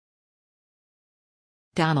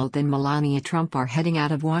Donald and Melania Trump are heading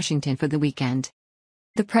out of Washington for the weekend.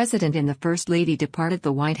 The President and the First Lady departed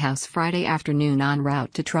the White House Friday afternoon en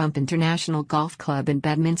route to Trump International Golf Club in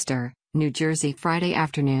Bedminster, New Jersey Friday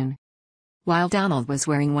afternoon. While Donald was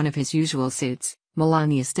wearing one of his usual suits,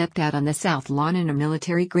 Melania stepped out on the south lawn in a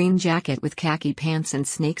military green jacket with khaki pants and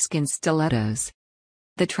snakeskin stilettos.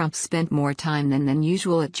 The Trumps spent more time than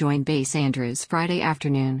usual at Joint Base Andrews Friday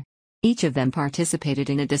afternoon. Each of them participated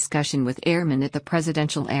in a discussion with airmen at the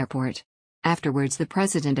presidential airport. Afterwards, the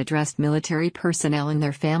president addressed military personnel and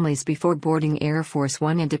their families before boarding Air Force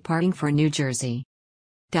One and departing for New Jersey.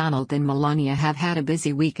 Donald and Melania have had a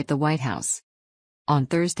busy week at the White House. On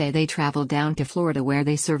Thursday, they traveled down to Florida where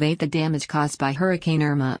they surveyed the damage caused by Hurricane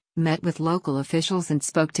Irma, met with local officials and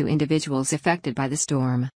spoke to individuals affected by the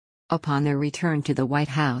storm. Upon their return to the White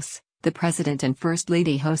House, the President and First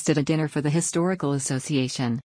Lady hosted a dinner for the Historical Association.